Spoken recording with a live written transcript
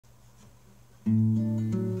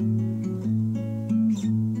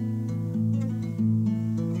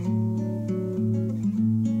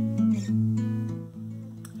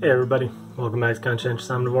Hey everybody, welcome back to Conscientious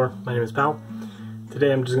Omnivore. My name is Pal.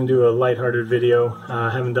 Today I'm just going to do a lighthearted video. I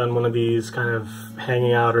haven't done one of these kind of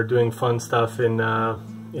hanging out or doing fun stuff in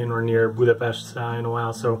or near Budapest in a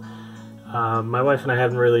while, so my wife and I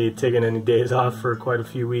haven't really taken any days off for quite a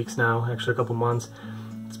few weeks now, actually a couple months.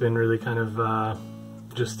 It's been really kind of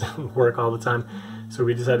just work all the time, so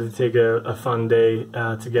we decided to take a fun day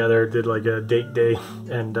together, did like a date day,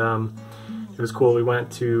 and it was cool. We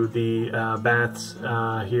went to the baths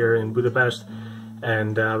here in Budapest,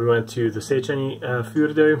 and we went to the Széchenyi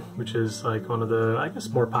Fürdő, which is like one of the, I guess,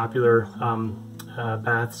 more popular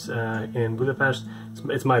baths in Budapest.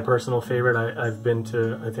 It's my personal favorite. I've been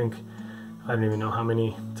to, I think, I don't even know how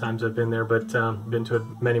many times I've been there, but been to it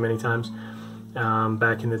many times.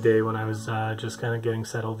 Back in the day when I was just kind of getting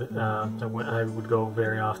settled, I would go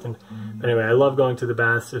very often. But anyway, I love going to the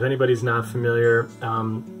baths. If anybody's not familiar,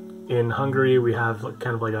 in Hungary we have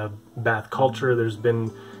kind of like a bath culture. There's been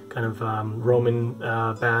kind of Roman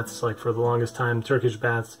baths like for the longest time, Turkish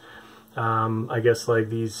baths. I guess like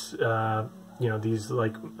these these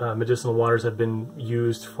like medicinal waters have been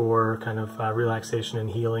used for kind of relaxation and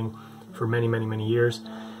healing for many years.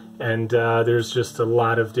 And there's just a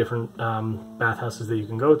lot of different bathhouses that you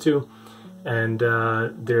can go to, and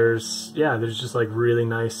there's just like really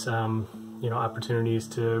nice opportunities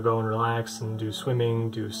to go and relax and do swimming,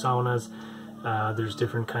 do saunas. There's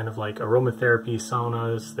different kind of like aromatherapy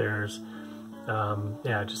saunas. There's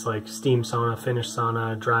just like steam sauna, Finnish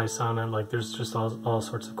sauna, dry sauna. Like there's just all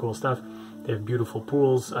sorts of cool stuff. They have beautiful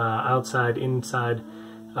pools outside, inside.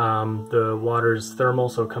 The water's thermal,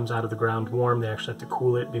 so it comes out of the ground warm. They actually have to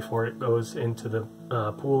cool it before it goes into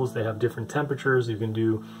the pools. They have different temperatures. You can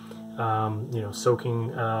do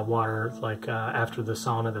soaking water like after the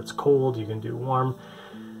sauna that's cold. You can do warm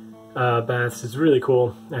baths. It's really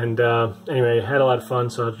cool. And anyway, I had a lot of fun,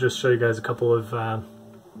 so I'll just show you guys a couple of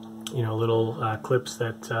little clips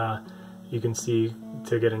that you can see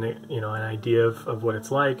to get an idea of what it's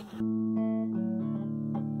like.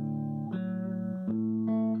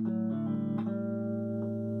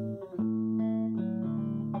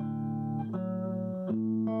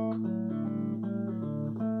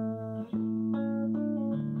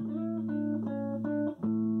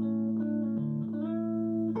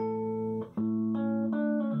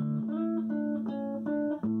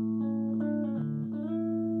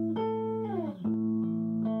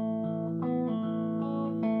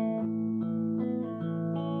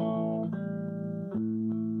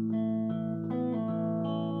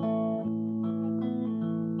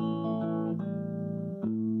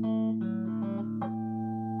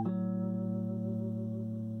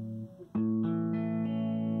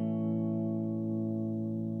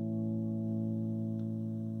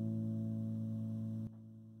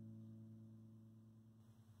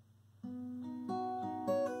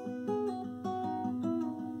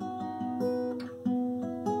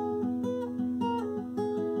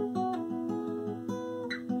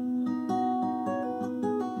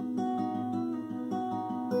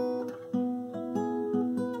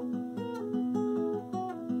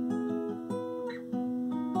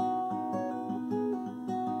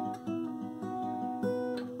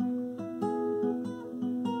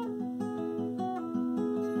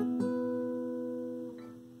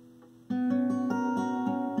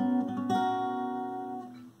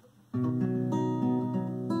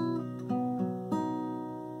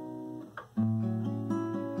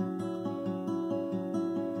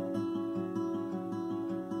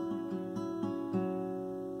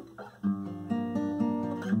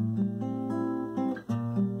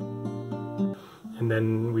 And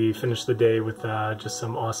then we finished the day with just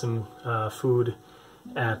some awesome food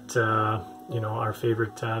at our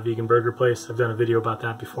favorite vegan burger place. I've done a video about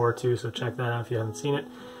that before too, so check that out if you haven't seen it.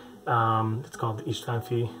 It's called the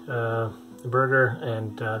Istvanfi burger,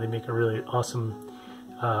 and they make a really awesome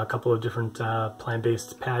couple of different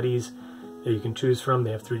plant-based patties that you can choose from.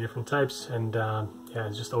 They have 3 different types, and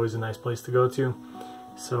it's just always a nice place to go to.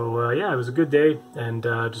 So it was a good day, and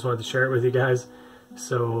just wanted to share it with you guys.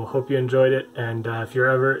 So hope you enjoyed it, and if you're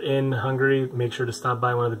ever in Hungary, make sure to stop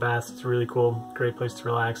by one of the baths. It's really cool, great place to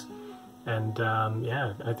relax. And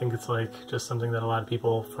I think it's like just something that a lot of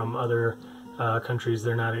people from other countries,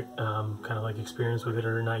 they're not kind of like experienced with it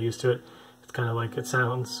or not used to it. It's kind of like, it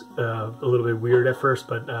sounds a little bit weird at first,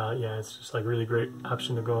 but it's just like really great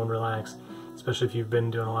option to go and relax, especially if you've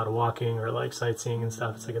been doing a lot of walking or like sightseeing and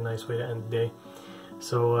stuff. It's like a nice way to end the day.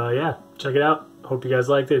 So check it out. Hope you guys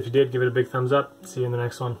liked it. If you did, give it a big thumbs up. See you in the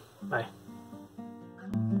next one. Bye.